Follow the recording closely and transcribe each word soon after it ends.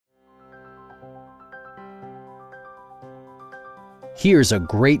Here's a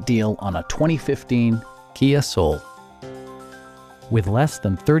great deal on a 2015 Kia Soul. With less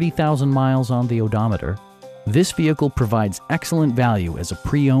than 30,000 miles on the odometer, this vehicle provides excellent value as a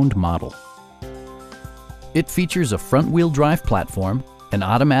pre-owned model. It features a front-wheel drive platform, an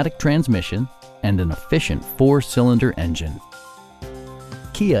automatic transmission, and an efficient 4-cylinder engine.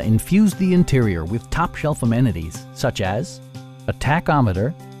 Kia infused the interior with top-shelf amenities such as a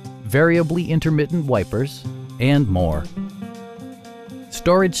tachometer, variably intermittent wipers, and more.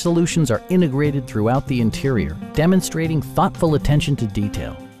 Storage solutions are integrated throughout the interior, demonstrating thoughtful attention to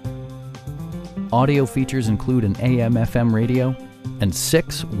detail. Audio features include an AM/FM radio and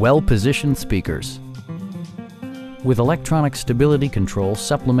 6 well-positioned speakers. With electronic stability control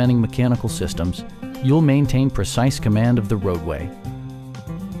supplementing mechanical systems, you'll maintain precise command of the roadway.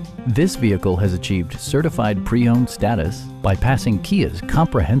 This vehicle has achieved certified pre-owned status by passing Kia's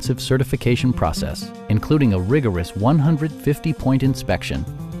comprehensive certification process, including a rigorous 150-point inspection.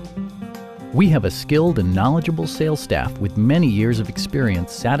 We have a skilled and knowledgeable sales staff with many years of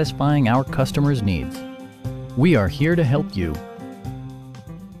experience satisfying our customers' needs. We are here to help you